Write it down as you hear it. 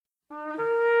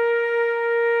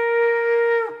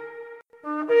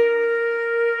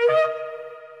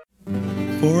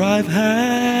For I've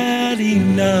had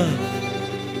enough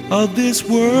of this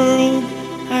world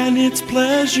and its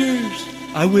pleasures.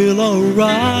 I will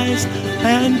arise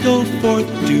and go forth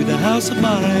to the house of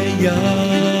my Yah.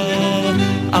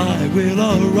 I will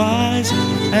arise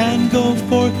and go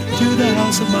forth to the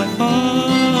house of my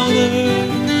Father.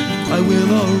 I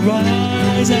will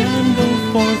arise and go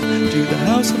forth to the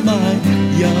house of my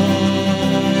Yah.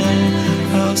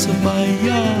 House of my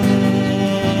Yah.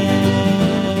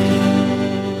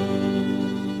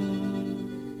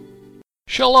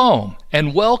 Shalom,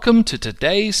 and welcome to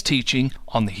today's teaching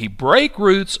on the Hebraic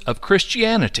roots of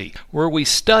Christianity, where we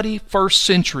study first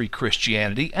century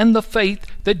Christianity and the faith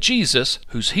that Jesus,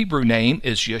 whose Hebrew name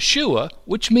is Yeshua,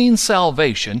 which means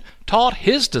salvation, taught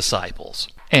his disciples.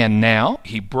 And now,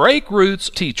 Hebraic roots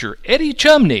teacher Eddie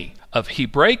Chumney of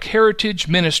Hebraic Heritage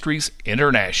Ministries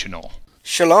International.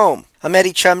 Shalom. I'm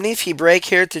Eddie Chumney of Hebraic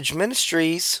Heritage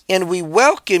Ministries, and we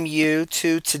welcome you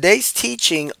to today's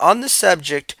teaching on the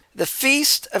subject, the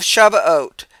Feast of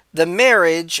Shavuot, the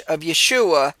marriage of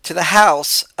Yeshua to the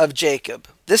house of Jacob.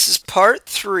 This is part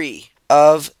 3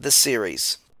 of the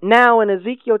series. Now in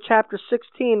Ezekiel chapter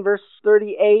 16, verse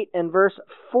 38 and verse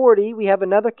 40, we have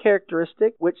another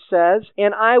characteristic which says,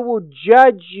 "And I will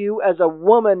judge you as a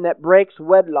woman that breaks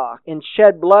wedlock, and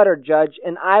shed blood are judged,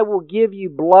 and I will give you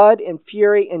blood and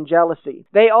fury and jealousy.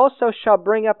 They also shall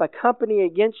bring up a company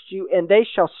against you, and they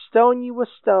shall stone you with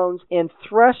stones, and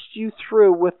thrust you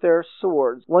through with their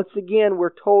swords." Once again,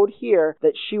 we're told here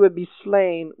that she would be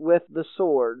slain with the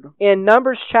sword. In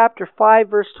Numbers chapter 5,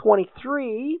 verse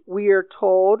 23, we are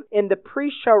told, "And the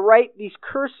priest shall write these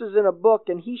curses in a book,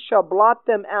 and he shall blot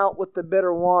them out with the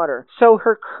bitter water." So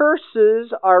her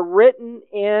curses are written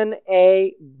in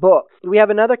a book. We have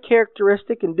another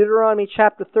characteristic in Deuteronomy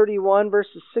chapter 31,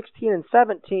 verses 16 and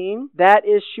 17. That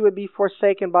is, she would be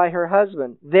forsaken by her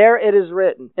husband. There it is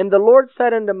written, "And the Lord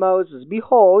said unto Moses,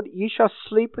 Behold, ye shall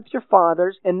sleep with your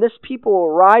fathers, and this people will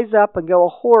rise up and go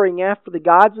a-whoring after the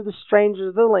gods of the strangers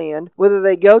of the land, whither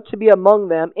they go to be among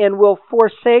them, and will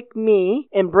forsake me,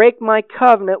 and break my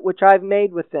covenant which I've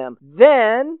made with them.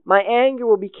 Then my anger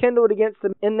will be kindled against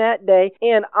them in that day,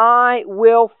 and I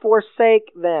will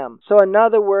forsake them." So in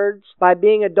other words, by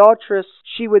being adulterous,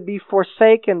 she would be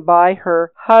forsaken by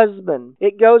her husband.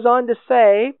 It goes on to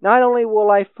say, "Not only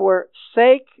will I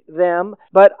forsake them,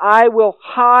 but I will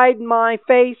hide my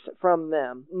face from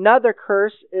them." Another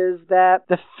curse is that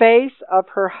the face of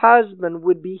her husband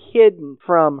would be hidden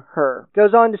from her. It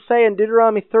goes on to say in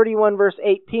Deuteronomy 31 verse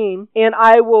 18, "And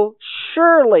I will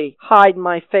surely hide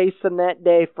my face in that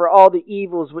day for all the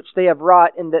evils which they have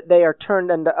wrought, and that they are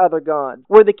turned unto other gods."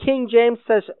 Where the King James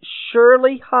says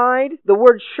surely hide, the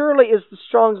word surely is the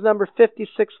Strong's number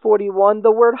 5641.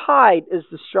 The word hide is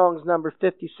the Strong's number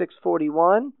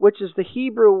 5641, which is the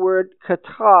Hebrew word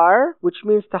katar, which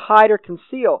means to hide or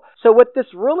conceal. So what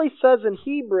this really says in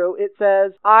Hebrew, it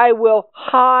says, "I will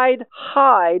hide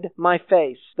my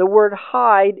face." The word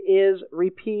hide is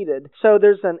repeated. So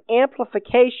there's an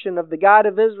amplification of the God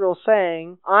of Israel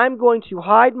saying, "I'm going to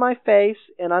hide my face,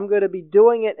 and I'm going to be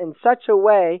doing it in such a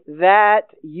way that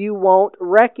you won't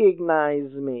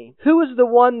recognize me." Who is the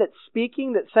one that's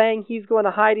speaking, that's saying he's going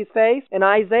to hide his face? In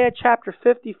Isaiah chapter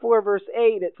 54 verse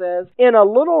 8 it says, "In a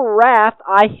little wrath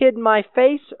I hid my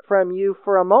face from you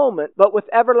for a moment, but with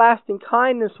everlasting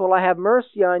kindness will I have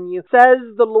mercy on you, says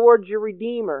the Lord your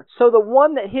Redeemer." So the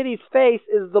one that hid his face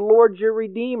is the Lord your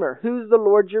Redeemer. Who's the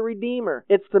Lord your Redeemer?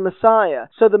 It's the Messiah.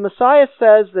 So the Messiah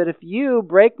says that if you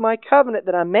break my covenant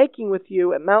that I'm making with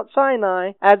you at Mount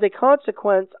Sinai, as a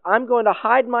consequence, I'm going to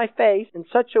hide my face in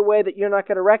such a way that you're not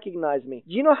going to recognize me.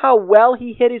 Do you know how well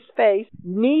he hid his face?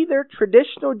 Neither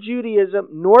traditional Judaism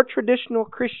nor traditional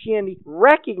Christianity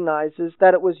recognizes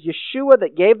that it was Yeshua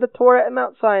that gave the Torah at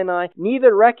Mount Sinai.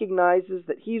 Neither recognizes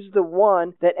that he's the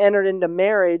one that entered into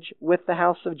marriage with the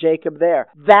house of Jacob there.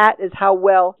 That is how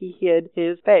well he hid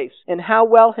his face. And how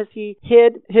well has he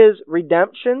hid his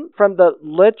redemption from the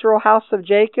literal house of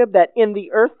Jacob that in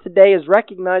the earth today is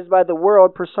recognized by the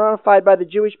world, personified by the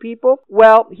Jewish people?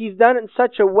 Well, he's done it in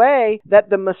such a way that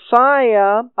the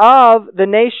Messiah of the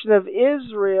nation of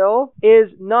Israel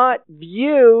is not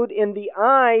viewed in the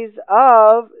eyes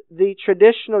of the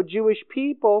traditional Jewish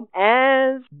people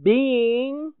as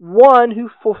being one who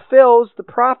fulfills the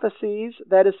prophecies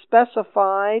that is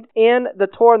specified in the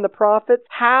Torah and the prophets.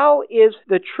 How is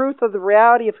the truth of the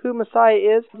reality of who Messiah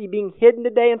is he being hidden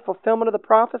today in fulfillment of the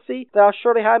prophecy, "Thou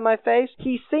surely hide my face"?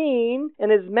 He's seen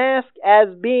and is masked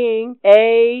as being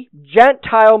a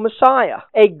Gentile Messiah,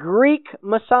 a Greek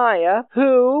Messiah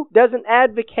who doesn't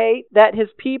advocate that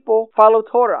his people follow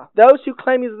Torah. Those who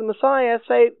claim he's the Messiah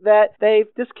say that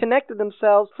they've disconnected themselves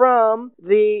themselves from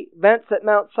the events at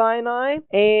Mount Sinai,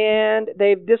 and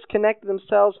they've disconnected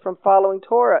themselves from following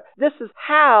Torah. This is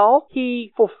how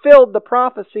he fulfilled the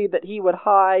prophecy that he would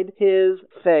hide his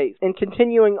face. And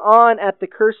continuing on at the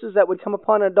curses that would come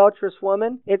upon an adulterous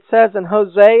woman, it says in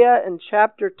Hosea in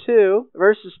chapter 2,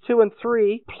 verses 2 and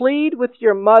 3, "Plead with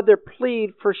your mother,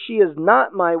 plead, for she is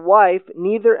not my wife,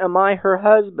 neither am I her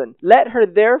husband. Let her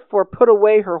therefore put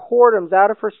away her whoredoms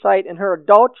out of her sight and her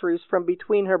adulteries from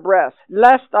between her breasts,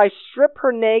 lest I strip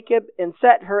her naked and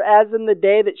set her as in the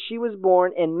day that she was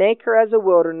born, and make her as a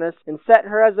wilderness, and set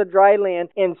her as a dry land,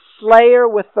 and slay her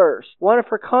with thirst." One of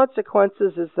her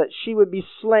consequences is that she would be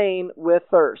slain with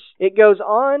thirst. It goes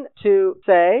on to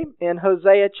say in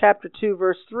Hosea chapter 2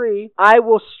 verse 3, "I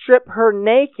will strip her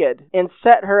naked and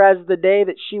set her as the day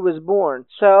that she was born."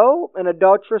 So an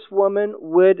adulterous woman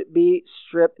would be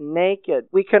stripped naked.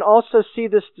 We can also see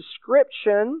this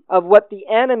description of what the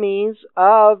enemies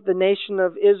of the nation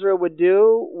of Israel would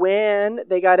do when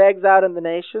they got exiled in the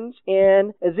nations.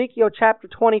 In Ezekiel chapter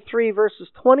 23 verses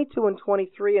 22 and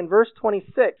 23 and verse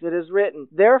 26 it is written,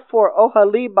 "Therefore,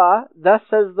 Oholibah, thus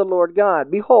says the Lord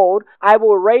God, behold, I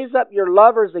will raise up your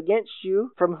lovers against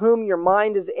you, from whom your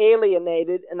mind is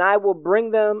alienated, and I will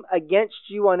bring them against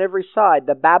you on every side,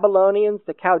 the Babylonians,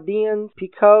 the Chaldeans,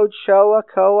 Pekod, Shoah,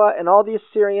 Koah, and all the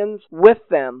Assyrians with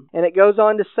them." And it goes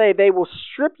on to say, "They will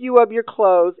strip you of your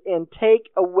clothes and take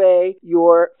away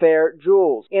your fair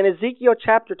jewels." In Ezekiel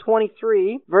chapter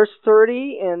 23, verse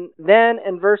 30, and then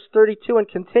in verse 32 and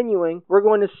continuing, we're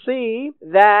going to see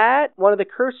that one of the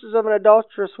curses of an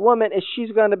adulterous woman is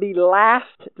she's going to be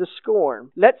laughed to scorn.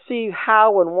 Let's see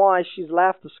how and why she's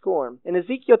laughed to scorn. In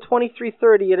Ezekiel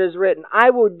 23:30 it is written, "I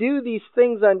will do these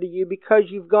things unto you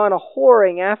because you've gone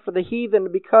a-whoring after the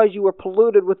heathen, because you were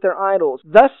polluted with their idols.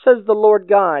 Thus says the Lord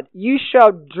God, you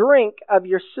shall drink of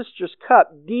your sister's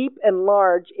cup, deep and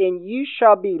large, and you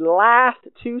shall be laughed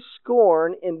to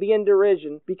scorn and be in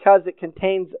derision, because it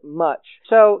contains much."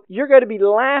 So you're going to be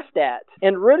laughed at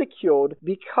and ridiculed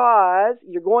because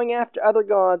you're going after other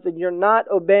gods and you're not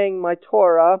obeying my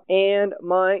Torah and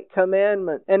my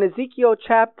commandment. In Ezekiel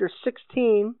chapter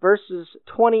 16, verses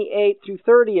 28 through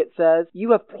 30, it says,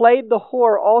 "You have played the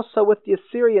whore also with the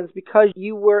Assyrians because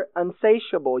you were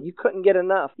unsatiable. You couldn't get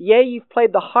enough. Yea, you've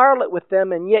played the harlot with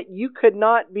them, and yet you could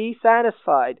not be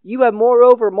satisfied. You have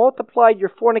moreover multiplied your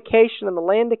fornication in the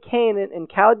land of Canaan and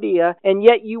Chaldea, and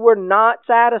yet you were not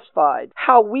satisfied.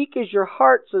 How weak is your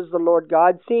heart, says the Lord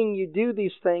God, seeing you do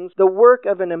these things, the work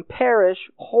of an imperish,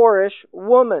 whorish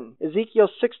woman." Ezekiel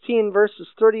 16 verses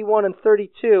 31 and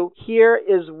 32, here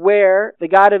is where the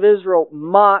God of Israel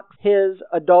mocked his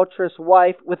adulterous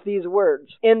wife with these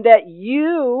words, "In that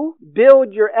you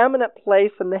build your eminent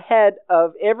place in the head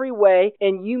of every way,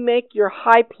 and you make your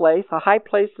high place," a high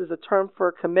place is a term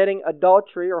for committing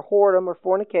adultery or whoredom or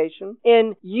fornication,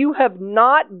 "and you have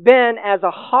not been as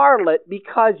a harlot,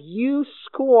 because you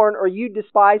scorn or you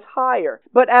despise hire,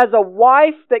 but as a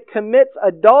wife that commits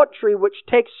adultery, which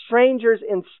takes strangers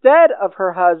instead of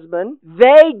her husband.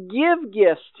 They give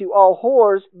gifts to all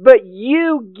whores, but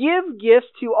you give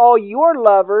gifts to all your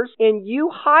lovers, and you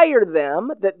hire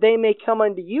them, that they may come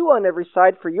unto you on every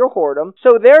side for your whoredom.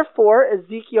 So therefore,"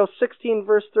 Ezekiel 16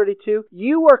 verse 32,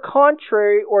 "you are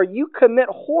contrary, or you commit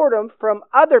whoredom from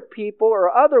other people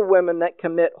or other women that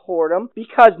commit whoredom,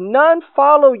 because none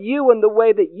follow you in the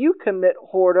way that you commit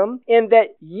whoredom, and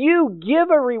that you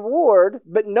give a reward,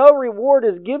 but no reward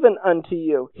is given unto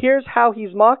you." Here's how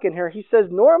he's mocking her. He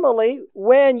says, normally,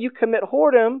 when you commit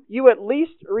whoredom, you at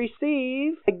least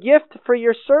receive a gift for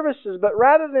your services, but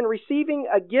rather than receiving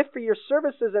a gift for your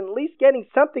services and at least getting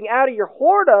something out of your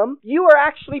whoredom, you are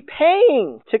actually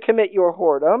paying to commit your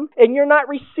whoredom, and you're not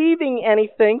receiving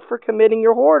anything for committing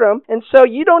your whoredom, and so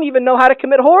you don't even know how to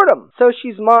commit whoredom. So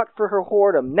she's mocked for her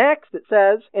whoredom. Next, it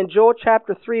says in Joel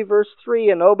chapter 3 verse 3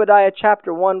 and Obadiah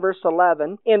chapter 1 verse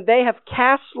 11, "And they have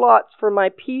cast lots for my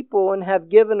people, and have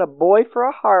given a boy for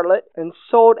a harlot, and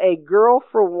sold a girl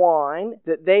for wine,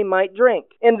 that they might drink.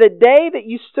 In the day that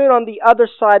you stood on the other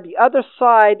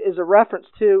side is a reference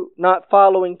to not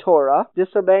following Torah,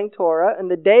 disobeying Torah, and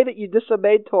the day that you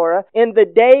disobeyed Torah, in the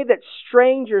day that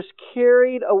strangers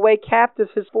carried away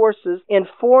captive his forces, and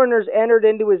foreigners entered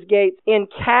into his gates,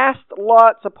 and cast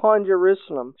lots upon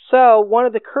Jerusalem." So, one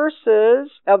of the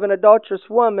curses of an adulterous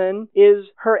woman is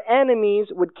her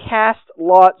enemies would cast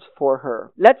lots for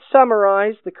her. Let's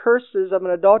summarize the curses of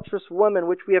an adulterous woman,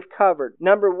 which we have covered.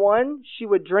 Number 1, she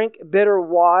would drink bitter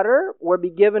water or be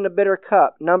given a bitter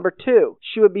cup. Number 2,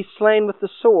 she would be slain with the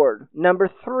sword. Number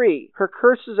 3, her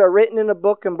curses are written in a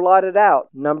book and blotted out.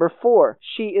 Number 4,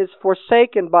 she is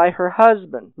forsaken by her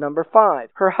husband. Number 5,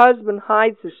 her husband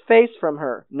hides his face from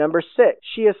her. Number 6,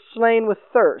 she is slain with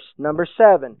thirst. Number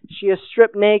 7, she is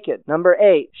stripped naked. Number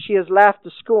 8, she is laughed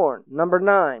to scorn. Number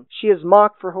 9, she is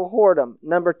mocked for her whoredom.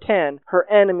 Number 10, her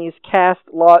enemies cast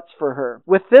lots for her.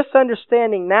 With this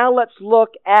understanding, now let's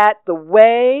look at the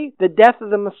way the death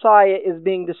of the Messiah is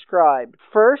being described.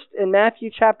 First, in Matthew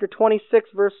chapter 26,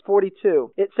 verse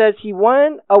 42, it says, He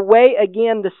went away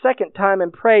again the second time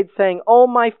and prayed, saying, O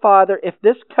my Father, if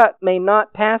this cup may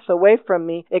not pass away from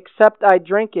me, except I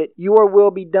drink it, your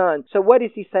will be done. So what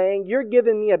is he saying? You're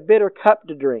giving me a bitter cup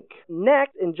to drink.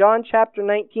 Next, in John chapter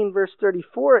 19, verse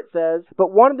 34, it says,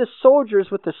 But one of the soldiers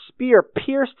with a spear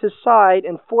pierced his side,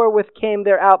 and forthwith came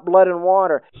there out blood and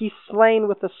water. He's slain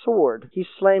with a sword. He's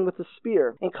slain with a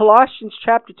spear. In Colossians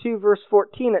chapter 2, verse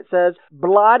 14, it says,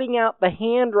 blotting out the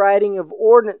handwriting of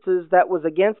ordinances that was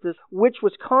against us, which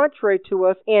was contrary to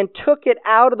us, and took it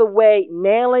out of the way,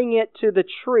 nailing it to the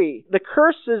tree. The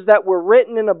curses that were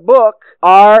written in a book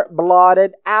are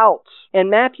blotted out. In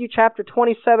Matthew chapter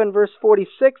 27, verse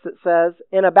 46, it says,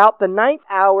 In about the 9th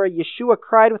hour, Yeshua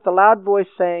cried with a loud voice,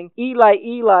 saying, Eli,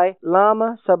 Eli,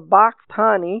 lama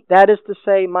sabachthani. That is to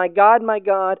say, my God,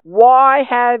 why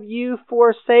have you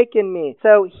forsaken me?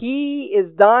 So he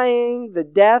is dying the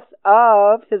death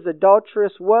of his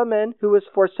adulterous woman who was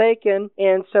forsaken,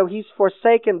 and so he's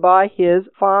forsaken by his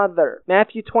Father.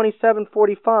 Matthew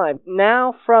 27:45.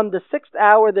 Now from the 6th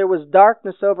hour there was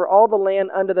darkness over all the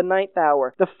land unto the 9th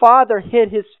hour. The Father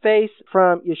hid his face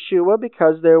from Yeshua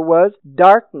because there was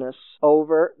darkness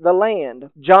over the land.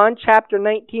 John chapter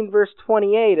 19 verse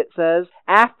 28, it says,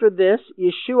 After this,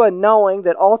 Yeshua, knowing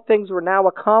that all things were now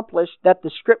accomplished, that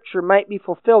the scripture might be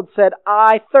fulfilled, said,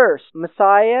 I thirst.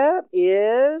 Messiah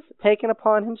is taken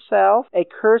upon himself a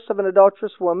curse of an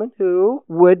adulterous woman who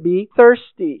would be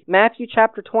thirsty. Matthew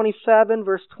chapter 27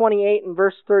 verse 28 and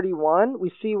verse 31,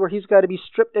 we see where he's got to be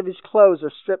stripped of his clothes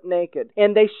or stripped naked.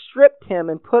 And they stripped him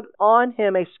and put on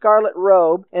him a scarlet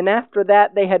robe, and after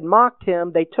that they had mocked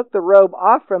him, they took the robe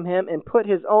off from him and put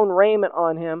his own raiment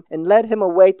on him and led him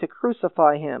away to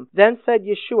crucify him. Then said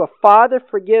Yeshua, Father,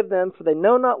 forgive them, for they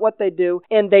know not what they do.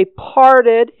 And they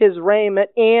parted his raiment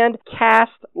and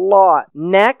cast lot.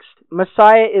 Next,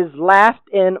 Messiah is laughed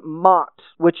and mocked,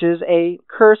 which is a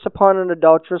curse upon an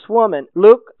adulterous woman.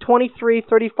 Luke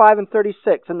 23:35 and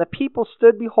 36. And the people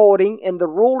stood beholding, and the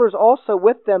rulers also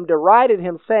with them derided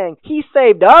him, saying, He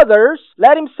saved others,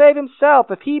 let him save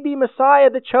himself, if he be Messiah,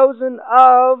 the chosen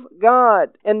of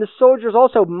God. And the soldiers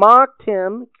also mocked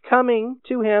him, coming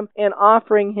to him and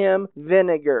offering him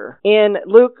vinegar. In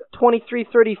Luke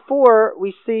 23:34,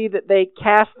 we see that they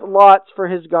cast lots for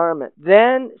his garment.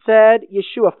 Then said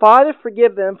Yeshua, Father,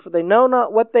 forgive them, for they know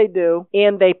not what they do.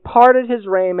 And they parted his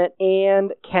raiment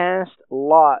and cast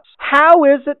lots. How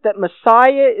is it that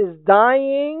Messiah is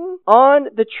dying on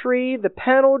the tree, the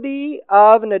penalty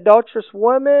of an adulterous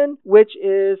woman, which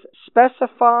is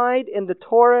specified in the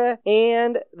Torah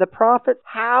and the prophets?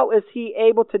 How is he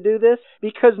able to do this?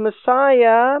 Because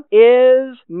Messiah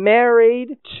is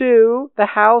married to the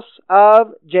house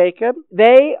of Jacob.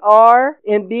 They are,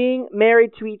 in being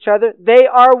married to each other, they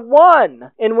are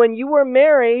one. And when you are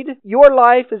married, your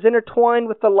life is intertwined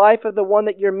with the life of the one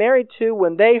that you're married to.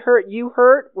 When they hurt, you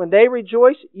hurt. When they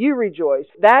rejoice, you rejoice.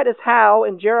 That is how,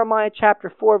 in Jeremiah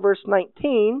chapter 4, verse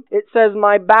 19, it says,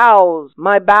 my bowels,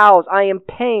 I am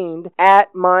pained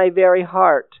at my very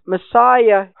heart.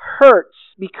 Messiah hurts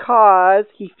because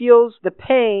he feels the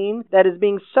pain that is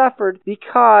being suffered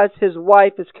because his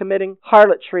wife is committing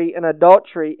harlotry and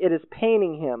adultery. It is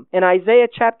paining him. In Isaiah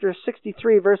chapter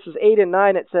 63 verses 8 and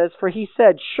 9 it says, For he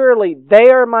said, Surely they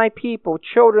are my people,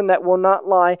 children that will not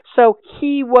lie. So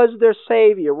he was their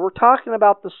Savior. We're talking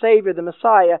about the Savior, the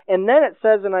Messiah. And then it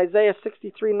says in Isaiah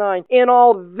 63:9, In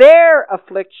all their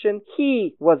affliction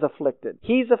he was afflicted.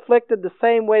 He's afflicted the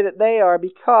same way that they are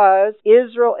because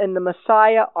Israel and the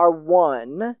Messiah are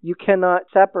one. You cannot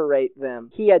separate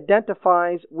them. He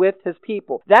identifies with his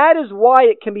people. That is why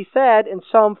it can be said in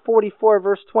Psalm 44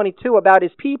 verse 22 about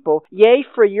his people, Yea,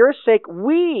 for your sake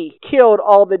we killed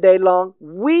all the day long.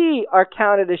 We are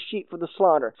counted as sheep for the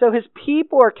slaughter. So his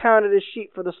people are counted as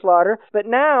sheep for the slaughter. But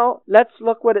now let's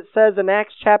look what it says in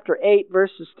Acts chapter 8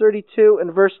 verses 32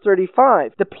 and verse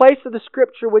 35. The place of the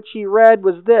scripture which he read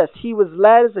was this, He was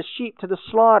led as a sheep to the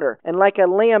slaughter, and like a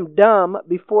lamb dumb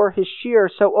before his shearer,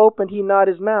 so opened he not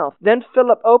his mouth. Then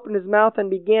Philip opened his mouth and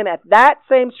began at that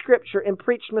same scripture and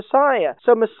preached Messiah.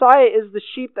 So Messiah is the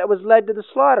sheep that was led to the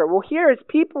slaughter. Well, here his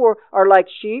people are like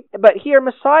sheep, but here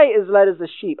Messiah is led as a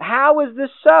sheep. How is this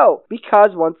so?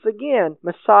 Because once again,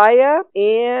 Messiah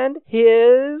and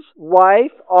his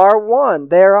wife are one.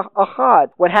 They're Ahad.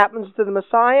 What happens to the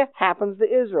Messiah happens to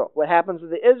Israel. What happens to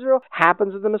the Israel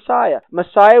happens to the Messiah.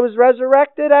 Messiah was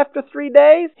resurrected after 3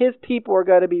 days. His people are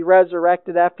going to be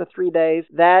resurrected after 3 days.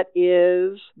 That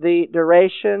is the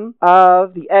duration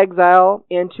of the exile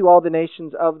into all the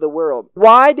nations of the world.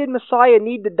 Why did Messiah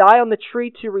need to die on the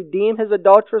tree to redeem his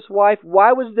adulterous wife?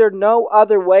 Why was there no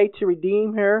other way to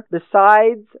redeem her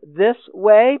besides this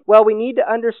way? Well, we need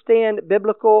to understand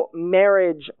biblical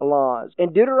marriage laws.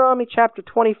 In Deuteronomy chapter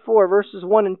 24, verses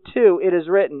 1 and 2, it is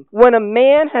written, "When a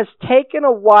man has taken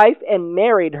a wife and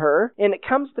married her, and it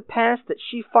comes to pass that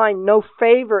she find no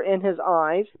favor in his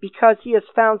eyes, because he has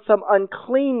found some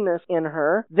uncleanness in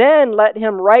her, then let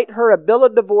him write her a bill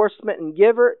of divorcement and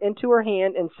give her into her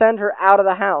hand and send her out of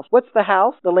the house." What's the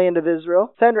house? The land of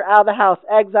Israel. Send her out of the house,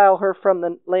 exile her from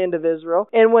the land of Israel.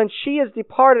 And when she is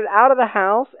departed out of the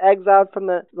house, exiled from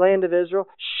the land of Israel,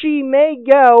 she may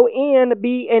go and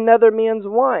be another man's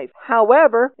wife.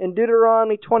 However, in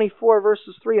Deuteronomy 24,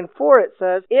 verses 3 and 4, it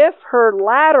says, "If her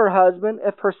latter husband,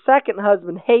 if her second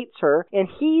husband hates her, and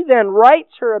he then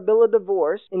writes her a bill of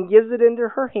divorce and gives it into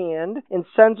her hand and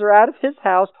sends her out of his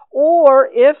house, or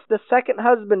if the second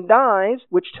husband dies,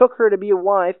 which took her to be a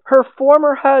wife, her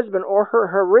former husband or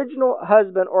her original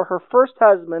husband or her first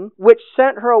husband, which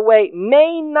sent her away,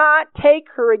 may not take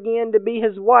her again to be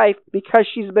his wife because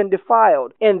she's been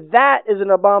defiled. And that is an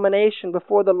abomination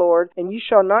before the Lord, and you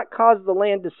shall not cause the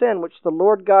land to sin, which the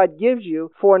Lord God gives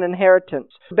you for an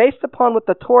inheritance." Based upon what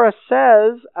the Torah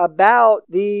says about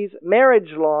these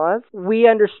marriage laws, we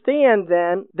understand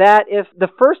then that if the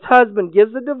first husband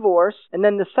gives a divorce, and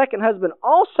then the second husband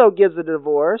also gives a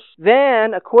divorce,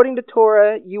 then, according to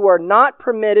Torah, you are not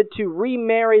permitted to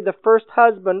remarry the first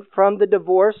husband from the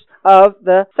divorce of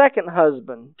the second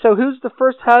husband. So who's the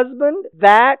first husband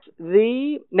that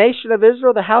the nation of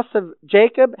Israel, the house of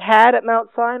Jacob, had at Mount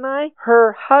Sinai?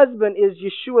 Her husband is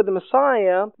Yeshua the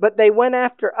Messiah, but they went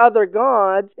after other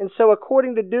gods, and so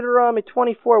according to Deuteronomy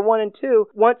 24, 1 and 2,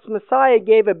 once Messiah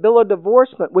gave a bill of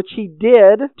divorcement, which he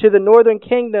did to the northern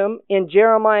kingdom in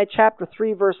Jeremiah chapter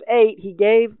 3, verse 8, he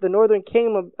gave the northern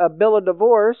kingdom a bill of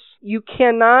divorce. You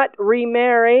cannot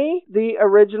remarry the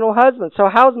original husband. So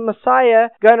how's Messiah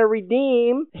going to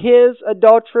redeem his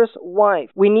adulterous wife?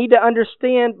 We need to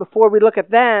understand before we look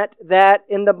at that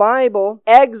in the Bible,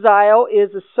 exile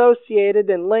is associated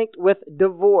and linked with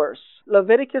divorce.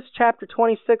 Leviticus chapter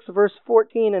 26, verse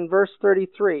 14 and verse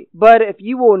 33. "But if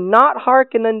you will not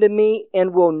hearken unto me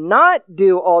and will not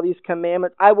do all these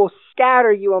commandments, I will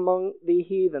scatter you among the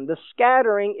heathen." The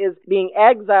scattering is being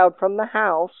exiled from the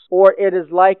house, or it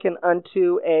is likened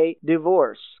unto a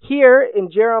divorce. Here in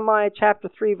Jeremiah chapter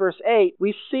 3, verse 8,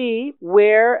 we see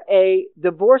where a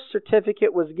divorce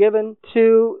certificate was given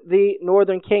to the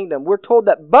northern kingdom. We're told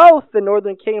that both the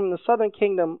northern kingdom and the southern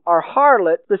kingdom are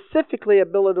harlot. Specifically, a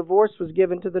bill of divorce was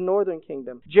given to the northern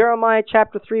kingdom. Jeremiah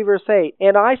chapter 3, verse 8,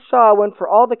 "And I saw when for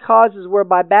all the causes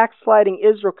whereby backsliding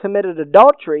Israel committed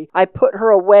adultery, I put her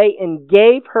away and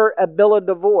gave her a bill of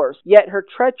divorce. Yet her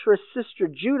treacherous sister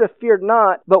Judah feared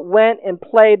not, but went and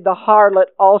played the harlot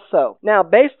also." Now,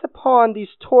 based upon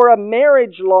these Torah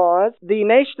marriage laws, the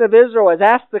nation of Israel has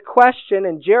asked the question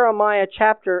in Jeremiah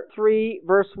chapter 3,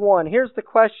 verse 1. Here's the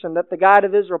question that the God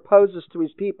of Israel poses to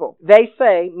his people. They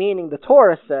say, meaning the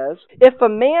Torah says, "If a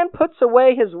man puts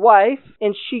away his wife,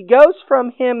 and she goes from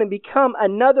him and become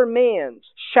another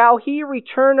man's, shall he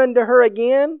return unto her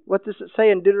again?" What does it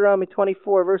say in Deuteronomy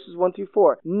 24, verses 1 through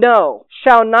 4? "No.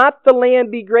 Shall not the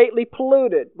land be greatly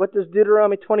polluted?" What does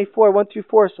Deuteronomy 24, 1 through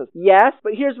 4 says? Yes,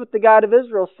 but here's what the God of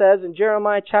Israel says in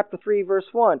Jeremiah chapter 3,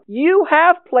 verse 1. "You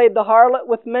have played the harlot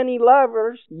with many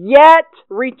lovers, yet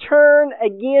return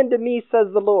again to me,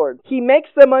 says the Lord." He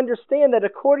makes them understand that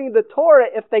according to the Torah,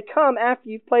 if they come after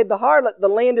you've played the harlot, the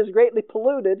land is greatly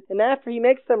polluted. And after he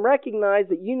makes them recognize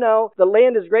that, the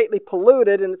land is greatly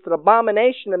polluted and it's an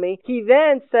abomination to me, he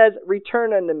then says,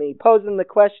 "Return unto me," posing the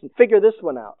question, figure this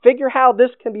one out. Figure how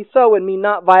this can be so and me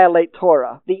not violate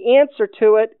Torah. The answer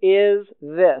to it is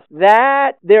this,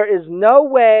 that there is no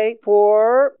way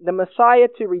for the Messiah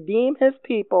to redeem his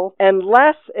people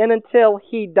unless and until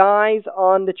he dies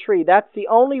on the tree. That's the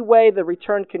only way the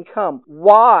return can come.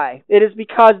 Why? It is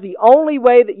because the only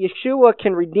way that Yeshua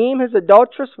can redeem his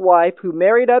adulterous wife who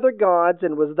married other gods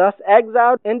and was thus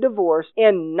exiled and divorced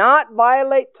and not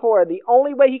violate Torah, the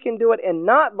only way he can do it and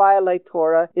not violate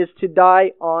Torah is to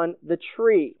die on the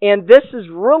tree. And this is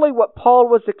really what Paul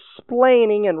was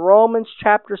explaining in Romans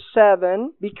chapter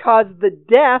 7, because the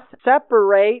death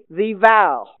separates the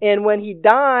vow. And when he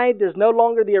died, there's no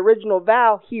longer the original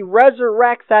vow. He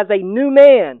resurrects as a new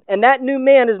man. And that new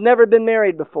man has never been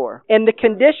married before. And the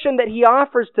condition that he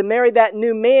offers to marry that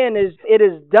new man is, it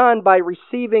is done by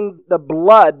receiving the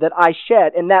blood that I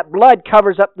shed. And that blood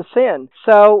covers up the sin.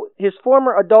 So his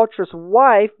former adulterous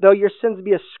wife, though your sins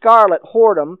be as scarlet,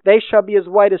 whoredom, they shall be as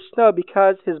white as snow,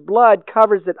 because his blood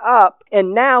covers it up.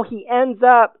 And now he ends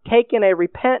up taking a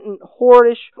repentant,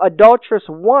 whorish, adulterous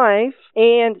wife,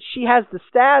 and she has the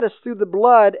status through the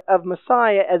blood of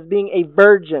Messiah as being a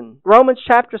virgin. Romans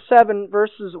chapter 7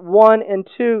 verses 1 and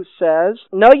 2 says,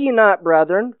 "Know ye not,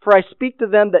 brethren, for I speak to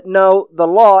them that know the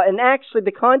law." And actually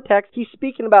the context, he's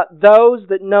speaking about those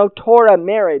that know Torah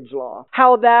marriage law.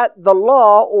 How that the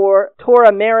law, or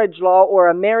Torah marriage law, or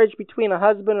a marriage between a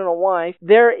husband and a wife,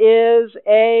 there is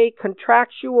a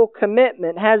contractual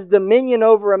commitment, has dominion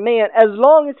over a man as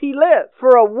long as he lives.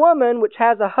 For a woman which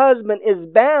has a husband is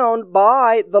bound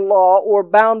by the law, or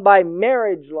bound by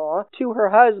marriage law to her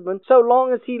husband so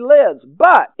long as he lives.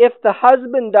 But if the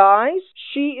husband dies,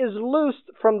 she is loosed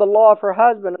from the law of her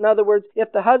husband. In other words,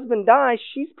 if the husband dies,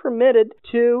 she's permitted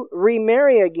to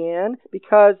remarry again,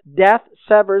 because death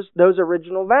severs those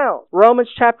original vows. Romans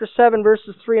chapter 7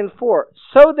 verses 3 and 4.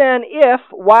 "So then, if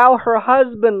while her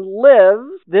husband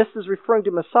lives," this is referring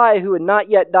to Messiah who had not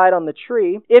yet died on the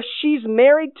tree, "if she's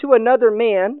married to another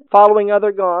man, following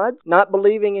other gods, not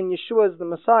believing in Yeshua as the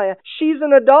Messiah, she's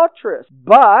an adulteress.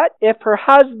 But if her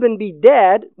husband be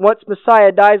dead, once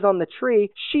Messiah dies on the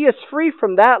tree, she is free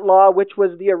from that law, which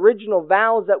was the original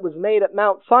vows that was made at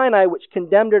Mount Sinai, which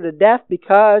condemned her to death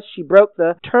because she broke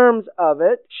the terms of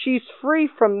it. She's free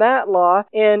from that law,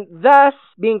 and thus,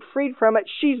 being freed from it,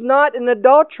 she's not an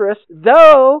adulteress,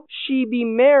 though she be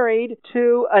married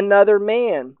to another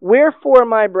man. Wherefore,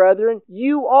 my brethren,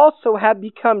 you also have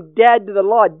become dead to the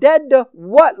law." Dead to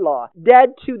what law?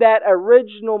 Dead to that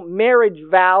original marriage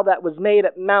vow that was made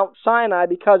at Mount Sinai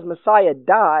because Messiah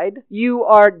died. You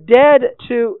are dead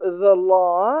to the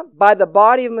law by the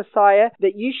body of Messiah,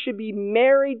 that you should be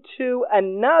married to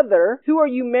another. Who are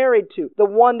you married to? The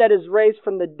one that is raised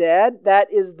from the dead.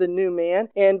 That is the new man.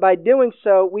 And by doing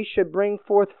so, we should bring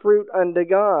forth fruit unto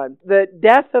God. The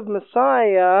death of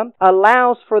Messiah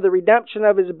allows for the redemption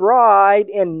of his bride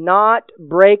and not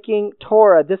breaking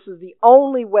Torah. This is the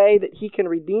only way that he can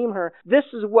redeem her. This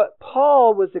is what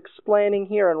Paul was explaining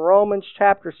here in Romans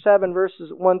chapter 7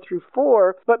 verses 1 through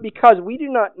 4. But because we do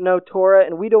not know Torah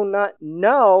and we do not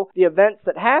know the events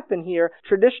that happen here,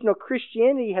 traditional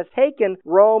Christianity has taken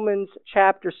Romans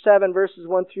chapter 7 verses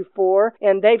 1 through 4,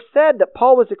 and they've said that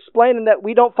Paul was explaining that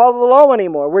we don't follow the law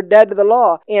anymore. We're dead to the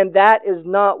law. And that is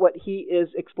not what he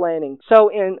is explaining. So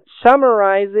in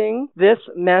summarizing this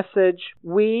message,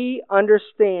 we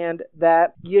understand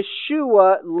that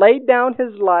Yeshua laid down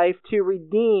his life to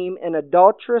redeem an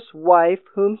adulterous wife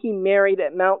whom he married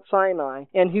at Mount Sinai,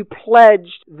 and who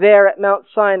pledged there at Mount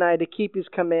Sinai to keep his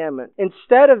commandment.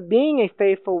 Instead of being a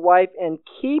faithful wife and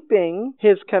keeping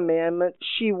his commandment,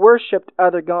 she worshipped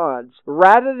other gods.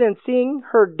 Rather than seeing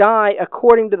her die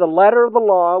according to the letter of the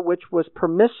law, which was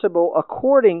permissible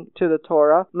according to the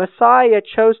Torah, Messiah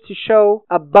chose to show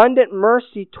abundant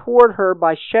mercy toward her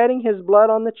by shedding his blood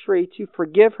on the tree to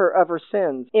forgive her of her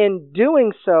sins. In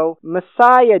doing so,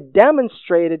 Messiah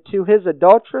demonstrated to his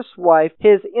adulterous wife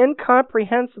his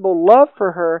incomprehensible love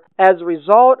for her. As a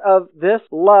result of this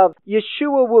love,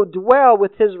 Yeshua will dwell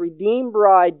with his redeemed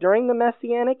bride during the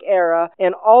Messianic era,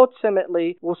 and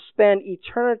ultimately will spend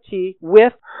eternity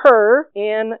with her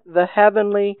in the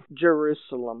heavenly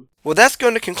Jerusalem. Well, that's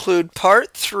going to conclude part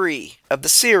 3 of the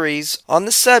series on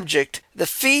the subject, the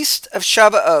Feast of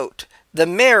Shavuot, the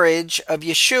marriage of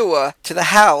Yeshua to the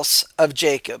house of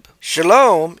Jacob.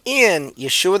 Shalom in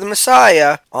Yeshua the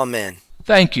Messiah. Amen.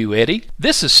 Thank you, Eddie.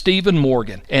 This is Stephen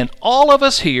Morgan, and all of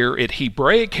us here at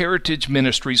Hebraic Heritage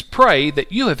Ministries pray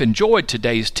that you have enjoyed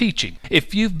today's teaching.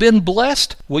 If you've been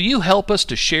blessed, will you help us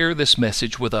to share this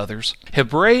message with others?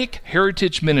 Hebraic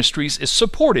Heritage Ministries is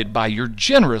supported by your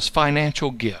generous financial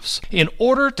gifts. In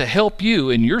order to help you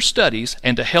in your studies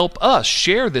and to help us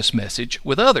share this message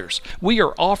with others, we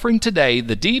are offering today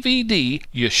the DVD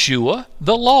Yeshua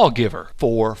the Lawgiver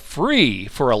for free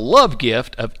for a love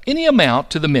gift of any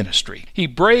amount to the ministry.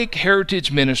 Hebraic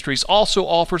Heritage Ministries also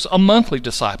offers a monthly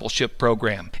discipleship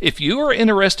program. If you are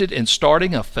interested in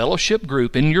starting a fellowship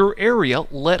group in your area,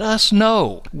 let us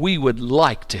know. We would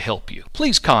like to help you.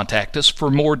 Please contact us for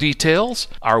more details.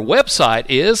 Our website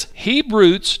is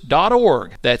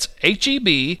Hebroots.org. That's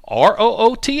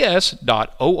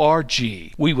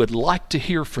HEBROOTS.org. We would like to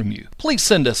hear from you. Please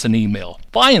send us an email.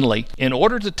 Finally, in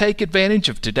order to take advantage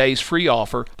of today's free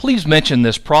offer, please mention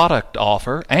this product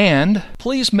offer and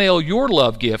please mail your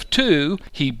love gift to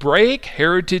Hebraic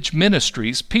Heritage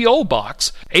Ministries, P.O.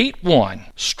 Box 81,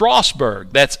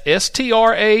 Strasburg, that's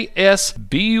Strasburg,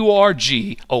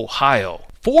 Ohio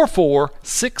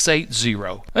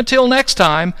 44680. Until next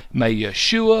time, may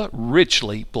Yeshua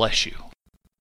richly bless you.